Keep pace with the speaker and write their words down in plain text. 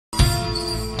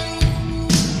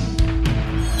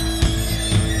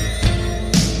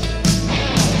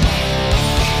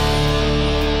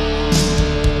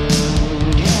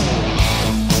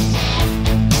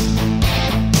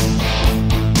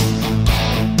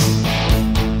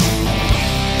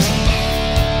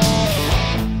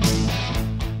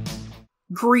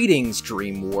Greetings,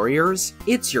 Dream Warriors!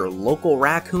 It's your local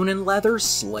raccoon and leather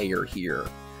Slayer here.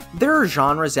 There are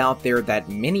genres out there that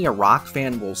many a rock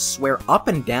fan will swear up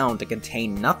and down to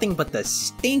contain nothing but the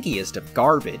stinkiest of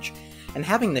garbage, and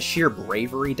having the sheer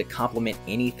bravery to compliment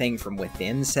anything from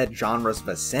within said genre's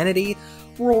vicinity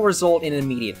will result in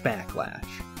immediate backlash.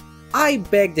 I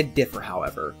beg to differ,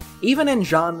 however. Even in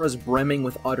genres brimming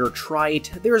with utter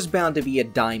trite, there's bound to be a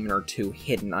diamond or two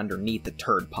hidden underneath the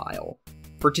turd pile.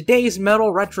 For today's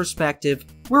metal retrospective,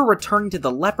 we're returning to the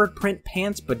leopard print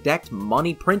pants bedecked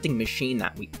money printing machine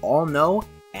that we all know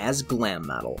as glam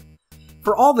metal.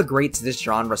 For all the greats this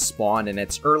genre spawned in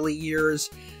its early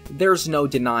years, there's no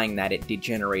denying that it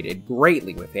degenerated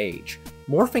greatly with age,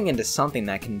 morphing into something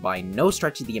that can by no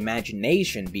stretch of the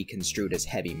imagination be construed as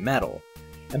heavy metal.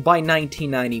 And by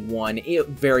 1991, it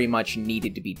very much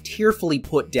needed to be tearfully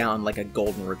put down like a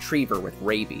golden retriever with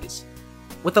rabies.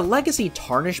 With a legacy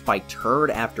tarnished by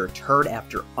turd after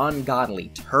ungodly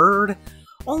turd,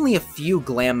 only a few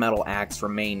glam metal acts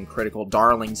remain critical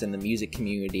darlings in the music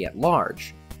community at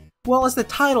large. Well, as the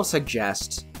title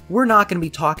suggests, we're not going to be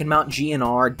talking about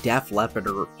GNR, Def Leppard,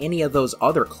 or any of those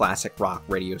other classic rock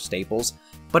radio staples,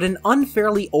 but an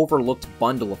unfairly overlooked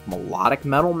bundle of melodic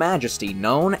metal majesty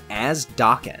known as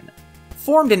Dokken.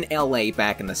 Formed in LA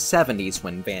back in the 70s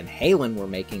when Van Halen were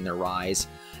making their rise,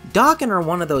 Dokken are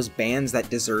one of those bands that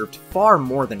deserved far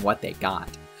more than what they got.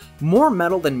 More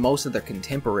metal than most of their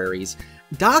contemporaries,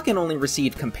 Dokken only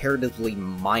received comparatively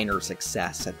minor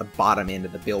success at the bottom end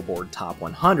of the Billboard Top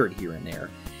 100 here and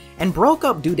there, and broke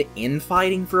up due to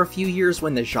infighting for a few years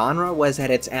when the genre was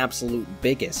at its absolute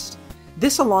biggest.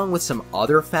 This, along with some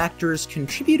other factors,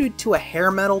 contributed to a hair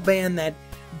metal band that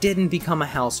didn't become a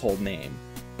household name,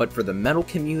 but for the metal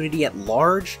community at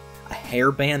large, a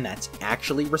hair band that's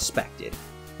actually respected.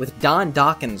 With Don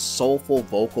Dokken's soulful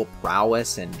vocal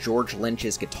prowess and George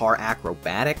Lynch's guitar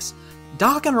acrobatics,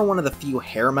 Dokken are one of the few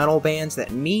hair metal bands that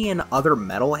me and other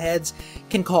metalheads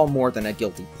can call more than a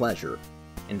guilty pleasure.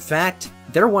 In fact,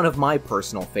 they're one of my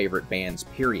personal favorite bands,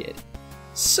 period.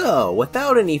 So,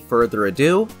 without any further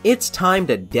ado, it's time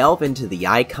to delve into the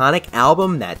iconic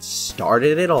album that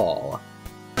started it all.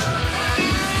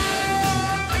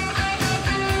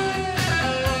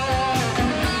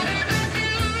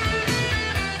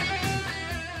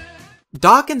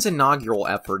 Dokken's inaugural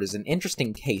effort is an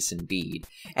interesting case indeed,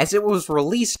 as it was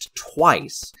released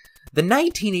twice. The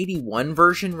 1981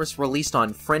 version was released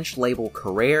on French label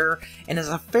Carrere, and is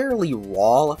a fairly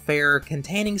raw affair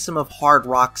containing some of hard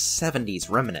rock's 70s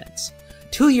remnants.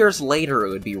 2 years later it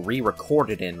would be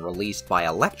re-recorded and released by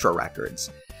Elektra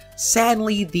Records.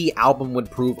 Sadly, the album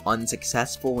would prove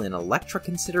unsuccessful, and Elektra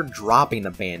considered dropping the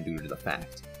band due to the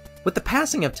fact. With the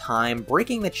passing of time,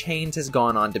 Breaking the Chains has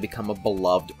gone on to become a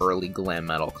beloved early glam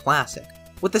metal classic,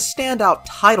 with the standout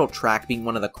title track being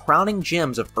one of the crowning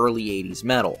gems of early 80s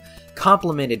metal,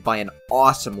 complemented by an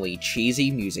awesomely cheesy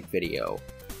music video.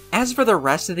 As for the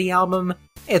rest of the album,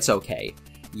 it's okay.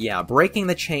 Yeah, Breaking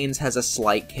the Chains has a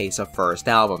slight case of first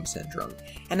album syndrome,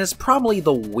 and is probably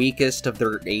the weakest of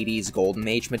their 80s golden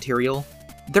age material.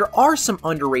 There are some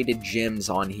underrated gems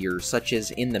on here, such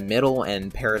as In the Middle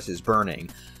and Paris is Burning,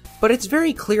 but it's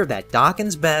very clear that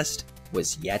Dokken's best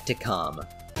was yet to come.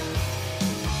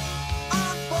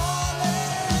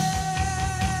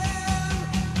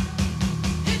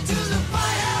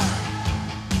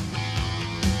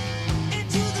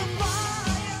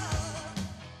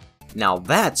 Now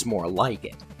that's more like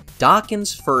it.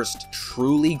 Dokken's first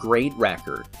truly great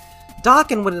record.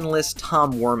 Dokken would enlist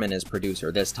Tom Werman as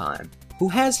producer this time, who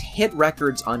has hit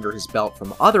records under his belt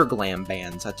from other glam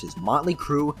bands such as Motley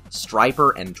Crue,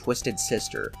 Stryper, and Twisted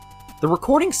Sister. The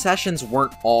recording sessions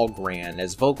weren't all grand,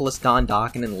 as vocalist Don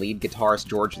Dokken and lead guitarist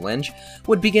George Lynch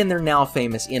would begin their now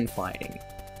famous infighting.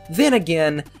 Then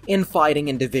again, infighting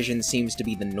and division seems to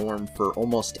be the norm for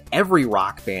almost every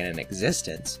rock band in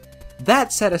existence.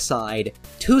 That set aside,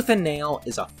 Tooth and Nail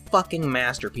is a fucking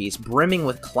masterpiece brimming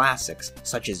with classics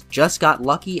such as Just Got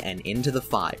Lucky and Into the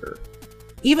Fire.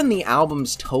 Even the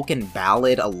album's token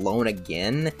ballad, Alone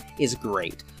Again, is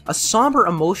great. A somber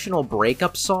emotional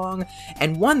breakup song,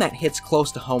 and one that hits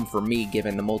close to home for me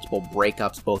given the multiple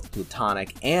breakups, both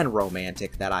platonic and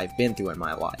romantic, that I've been through in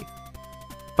my life.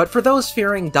 But for those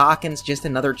fearing Dokken's just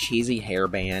another cheesy hair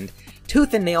band,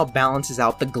 Tooth and Nail balances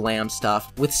out the glam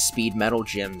stuff with speed metal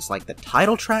gems like the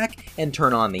title track and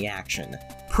Turn On the Action.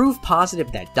 Proof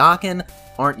positive that Dokken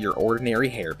aren't your ordinary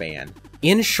hair band.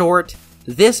 In short,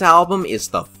 this album is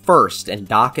the first in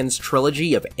Dokken's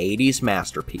trilogy of 80s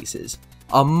masterpieces.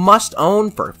 A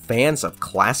must-own for fans of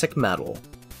classic metal.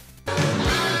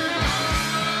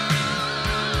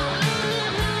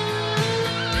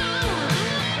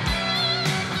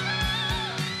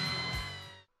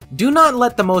 Do not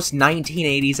let the most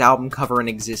 1980s album cover in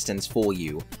existence fool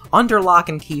you. Under Lock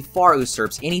and Key far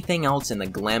usurps anything else in the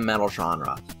glam metal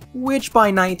genre, which by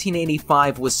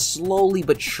 1985 was slowly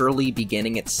but surely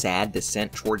beginning its sad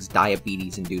descent towards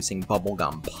diabetes-inducing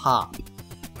bubblegum pop.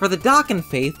 For the Dokken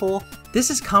faithful,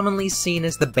 this is commonly seen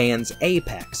as the band's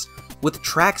apex, with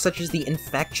tracks such as the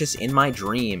infectious In My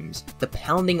Dreams, the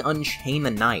pounding Unchain the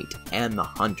Night, and The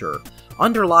Hunter.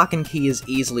 Under Lock and Key is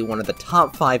easily one of the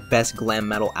top 5 best glam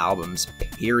metal albums,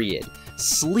 period.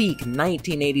 Sleek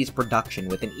 1980s production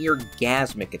with an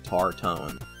orgasmic guitar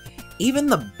tone. Even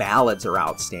the ballads are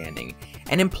outstanding,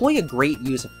 and employ a great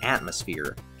use of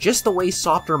atmosphere, just the way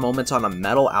softer moments on a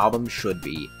metal album should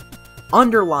be.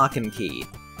 Under Lock and Key,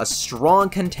 a strong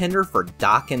contender for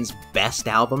Dokken's best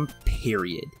album,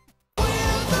 period.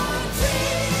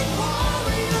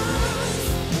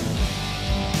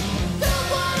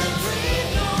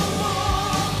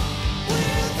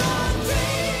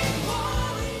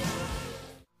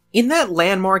 In that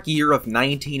landmark year of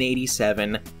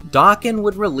 1987, Dokken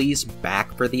would release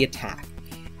Back for the Attack.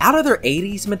 Out of their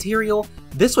 80s material,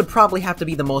 this would probably have to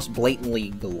be the most blatantly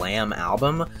glam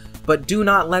album, but do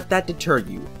not let that deter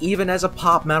you. Even as a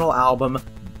pop metal album,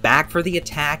 Back for the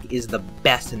Attack is the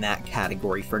best in that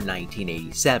category for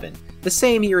 1987, the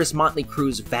same year as Motley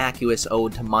Crue's vacuous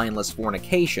ode to mindless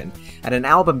fornication, and an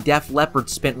album Def Leppard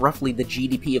spent roughly the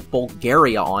GDP of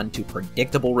Bulgaria on to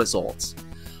predictable results.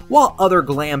 While other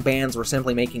glam bands were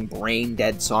simply making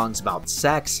brain-dead songs about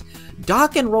sex,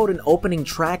 Dokken wrote an opening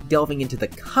track delving into the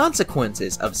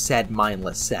consequences of said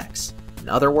mindless sex. In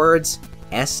other words,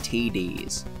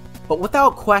 STDs. But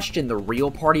without question, the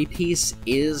real party piece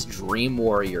is Dream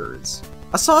Warriors.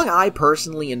 A song I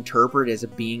personally interpret as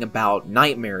being about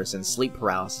nightmares and sleep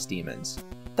paralysis demons.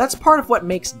 That's part of what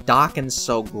makes Dokken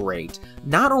so great.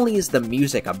 Not only is the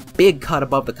music a big cut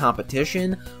above the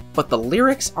competition, but the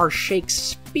lyrics are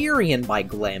Shakespearean by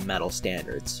glam metal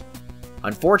standards.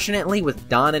 Unfortunately, with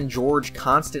Don and George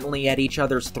constantly at each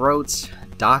other's throats,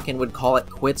 Dokken would call it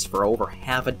quits for over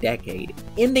half a decade,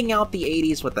 ending out the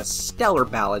 80s with a stellar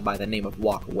ballad by the name of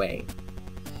Walk Away.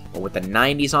 But with the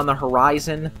 90s on the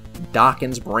horizon,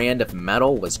 Dokken's brand of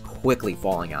metal was quickly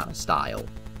falling out of style.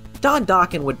 Don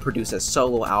Dokken would produce a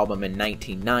solo album in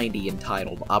 1990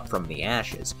 entitled Up From the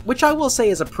Ashes, which I will say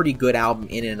is a pretty good album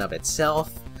in and of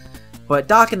itself, but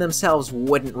Dokken themselves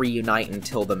wouldn't reunite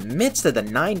until the midst of the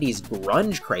 90s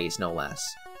grunge craze, no less,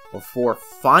 before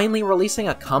finally releasing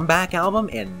a comeback album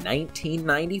in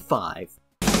 1995.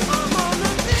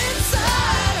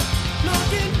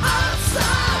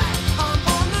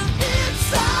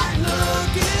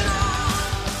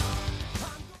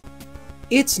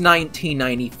 It's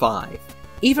 1995.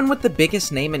 Even with the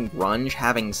biggest name in grunge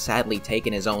having sadly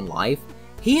taken his own life,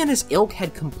 he and his ilk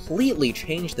had completely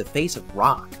changed the face of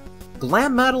rock.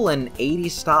 Glam metal and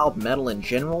 80s style metal in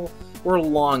general were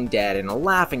long dead and a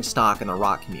laughingstock in the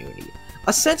rock community.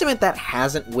 A sentiment that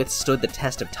hasn't withstood the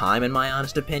test of time in my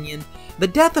honest opinion. The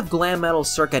death of glam metal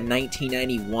circa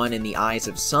 1991 in the eyes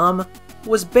of some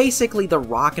was basically the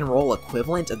rock and roll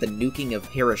equivalent of the nuking of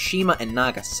Hiroshima and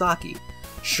Nagasaki.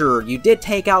 Sure, you did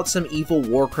take out some evil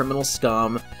war criminal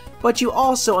scum, but you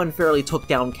also unfairly took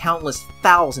down countless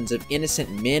thousands of innocent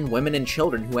men, women, and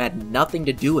children who had nothing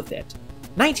to do with it.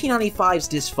 1995's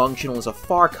Dysfunctional is a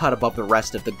far cut above the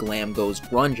rest of the glam goes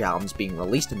grunge albums being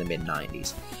released in the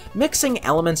mid-90s, mixing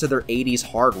elements of their 80s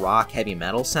hard rock heavy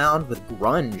metal sound with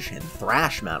grunge and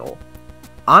thrash metal.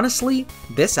 Honestly,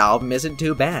 this album isn't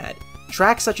too bad.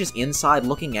 Tracks such as Inside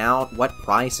Looking Out, What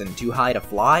Price, and Too High to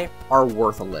Fly are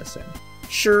worth a listen.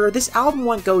 Sure, this album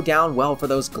won't go down well for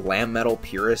those glam metal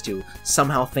purists who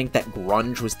somehow think that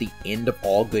grunge was the end of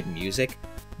all good music,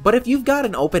 but if you've got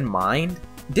an open mind,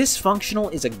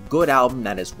 Dysfunctional is a good album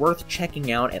that is worth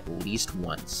checking out at least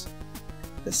once.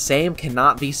 The same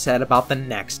cannot be said about the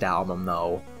next album,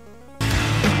 though.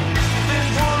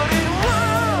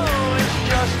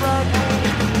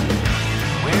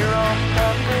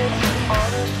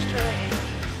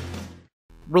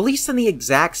 Released in the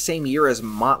exact same year as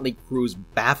Motley Crue's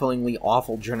bafflingly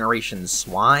awful Generation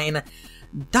Swine,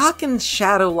 Dokken's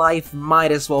Shadowlife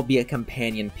might as well be a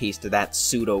companion piece to that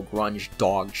pseudo-grunge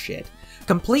dog shit,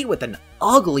 complete with an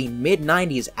ugly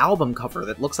mid-90s album cover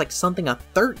that looks like something a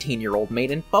 13-year-old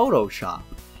made in Photoshop.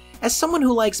 As someone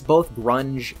who likes both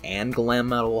grunge and glam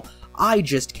metal, I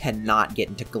just cannot get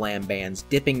into glam bands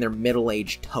dipping their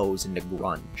middle-aged toes into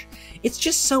grunge. It's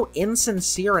just so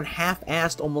insincere and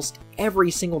half-assed almost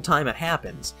every single time it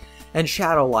happens, and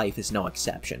Shadowlife is no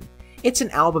exception. It's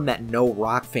an album that no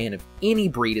rock fan of any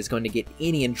breed is going to get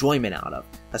any enjoyment out of,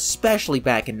 especially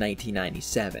back in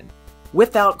 1997.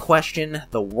 Without question,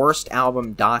 the worst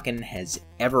album Dokken has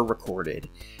ever recorded.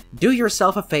 Do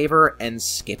yourself a favor and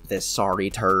skip this sorry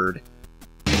turd.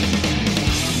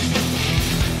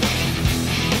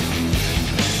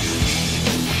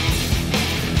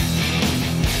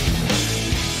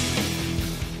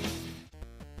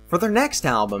 For their next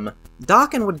album,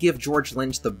 Dokken would give George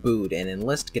Lynch the boot and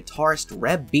enlist guitarist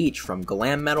Reb Beach from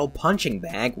glam metal punching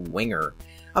bag Winger,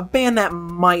 a band that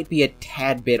might be a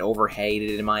tad bit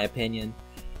overhated in my opinion.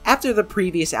 After the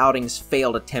previous outing's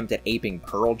failed attempt at aping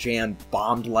Pearl Jam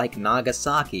bombed like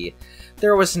Nagasaki,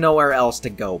 there was nowhere else to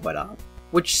go but up,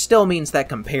 which still means that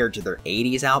compared to their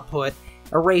 80s output,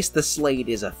 Erase the Slate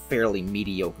is a fairly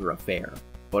mediocre affair.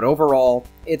 But overall,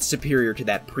 it's superior to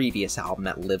that previous album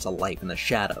that lives a life in the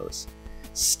shadows.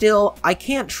 Still, I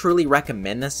can't truly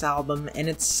recommend this album, and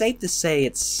it's safe to say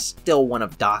it's still one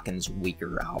of Dokken's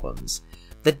weaker albums.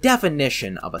 The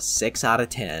definition of a 6 out of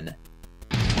 10.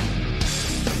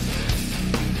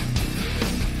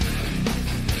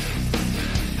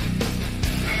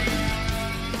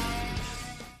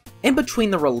 In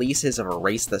between the releases of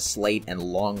Erase the Slate and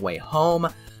Long Way Home,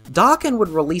 Dokken would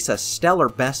release a stellar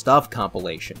best of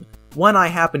compilation, one I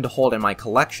happen to hold in my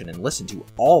collection and listen to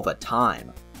all the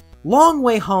time. Long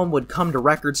Way Home would come to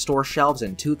record store shelves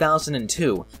in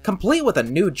 2002, complete with a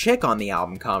nude chick on the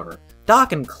album cover.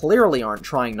 Dokken clearly aren't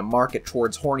trying to market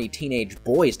towards horny teenage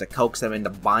boys to coax them into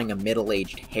buying a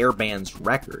middle-aged hairband's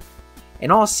record.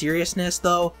 In all seriousness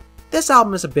though, this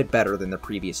album is a bit better than the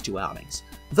previous two outings.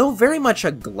 Though very much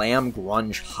a glam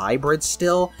grunge hybrid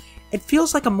still, it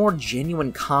feels like a more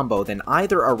genuine combo than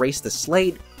either Erase the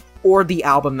Slate or the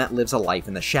album that lives a life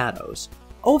in the shadows.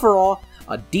 Overall,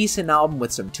 a decent album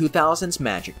with some 2000s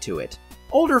magic to it.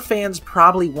 Older fans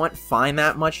probably won't find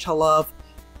that much to love,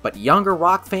 but younger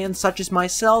rock fans such as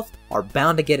myself are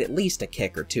bound to get at least a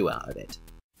kick or two out of it.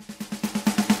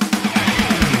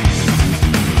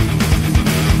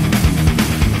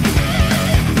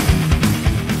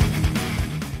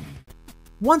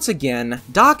 Once again,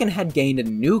 Dokken had gained a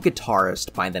new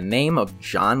guitarist by the name of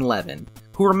John Levin,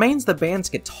 who remains the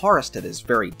band's guitarist to this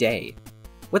very day.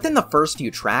 Within the first few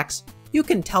tracks, you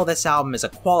can tell this album is a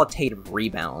qualitative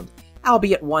rebound,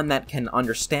 albeit one that can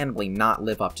understandably not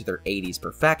live up to their 80s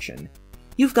perfection.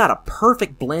 You've got a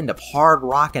perfect blend of hard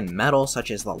rock and metal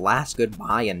such as The Last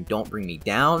Goodbye and Don't Bring Me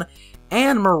Down,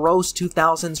 and morose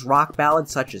 2000s rock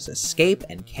ballads such as Escape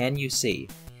and Can You See.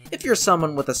 If you're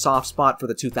someone with a soft spot for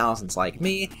the 2000s like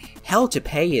me, Hell to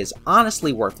Pay is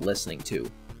honestly worth listening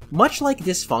to. Much like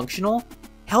Dysfunctional,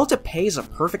 Hell to Pay is a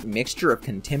perfect mixture of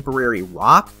contemporary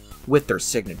rock with their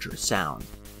signature sound.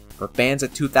 For fans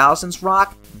of 2000s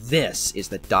rock, this is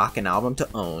the Dokken album to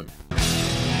own.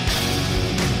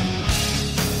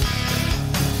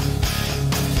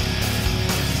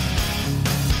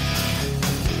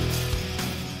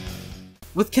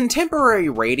 With contemporary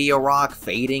radio rock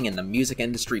fading and the music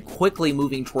industry quickly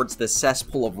moving towards the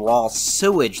cesspool of raw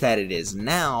sewage that it is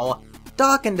now,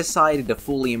 Dokken decided to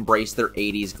fully embrace their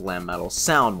 80s glam metal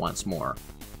sound once more.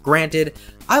 Granted,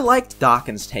 I liked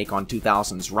Dokken's take on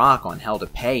 2000s rock on Hell to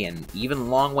Pay and even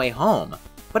Long Way Home,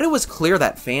 but it was clear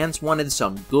that fans wanted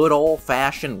some good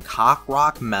old-fashioned cock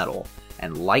rock metal,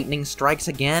 and Lightning Strikes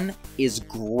Again is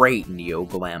great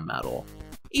neo-glam metal.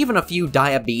 Even a few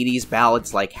diabetes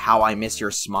ballads like How I Miss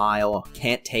Your Smile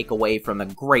can't take away from the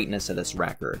greatness of this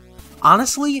record.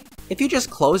 Honestly, if you just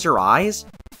close your eyes,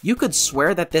 you could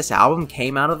swear that this album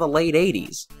came out of the late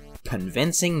 80s.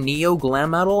 Convincing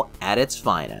neo-glam metal at its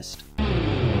finest.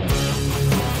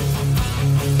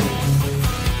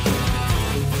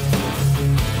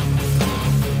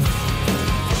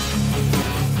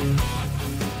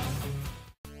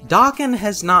 Dokken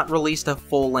has not released a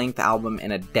full-length album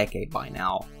in a decade by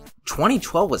now.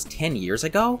 2012 was 10 years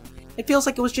ago? It feels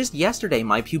like it was just yesterday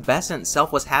my pubescent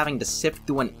self was having to sift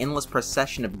through an endless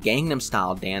procession of Gangnam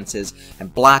Style dances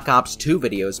and Black Ops 2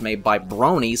 videos made by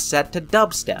bronies set to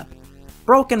dubstep.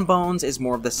 Broken Bones is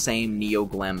more of the same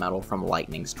neo-glam metal from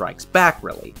Lightning Strikes Back,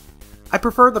 really. I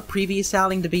prefer the previous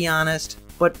outing to be honest,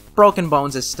 but Broken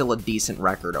Bones is still a decent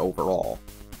record overall.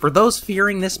 For those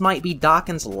fearing this might be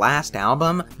Dokken's last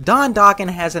album, Don Dokken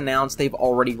has announced they've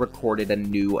already recorded a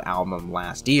new album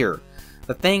last year.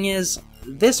 The thing is,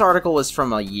 this article is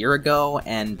from a year ago,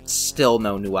 and still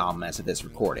no new album as of this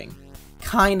recording.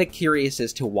 Kinda curious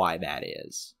as to why that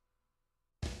is.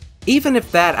 Even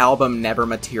if that album never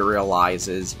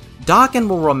materializes, Dokken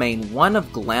will remain one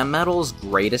of glam metal's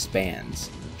greatest bands.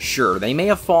 Sure, they may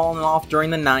have fallen off during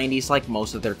the 90s like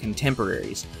most of their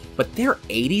contemporaries, but their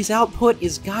 80s output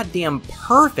is goddamn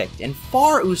perfect and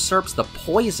far usurps the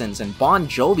Poisons and Bon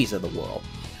Jovis of the world.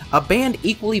 A band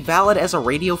equally valid as a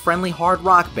radio-friendly hard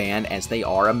rock band as they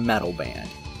are a metal band.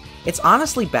 It's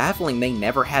honestly baffling they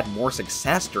never had more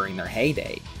success during their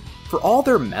heyday. For all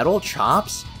their metal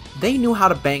chops, they knew how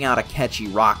to bang out a catchy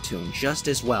rock tune just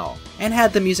as well, and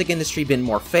had the music industry been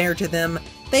more fair to them,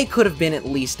 they could have been at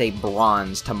least a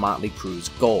bronze to Motley Crue's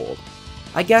gold.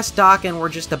 I guess Dokken were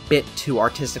just a bit too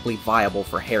artistically viable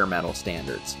for hair metal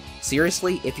standards.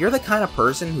 Seriously, if you're the kind of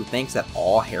person who thinks that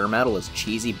all hair metal is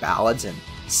cheesy ballads and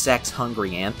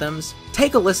sex-hungry anthems,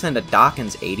 take a listen to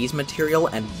Dokken's 80s material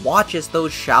and watch as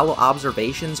those shallow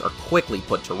observations are quickly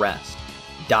put to rest.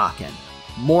 Dokken,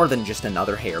 more than just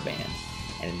another hair band,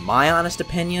 and in my honest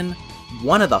opinion,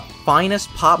 one of the finest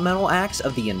pop metal acts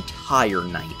of the entire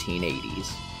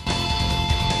 1980s.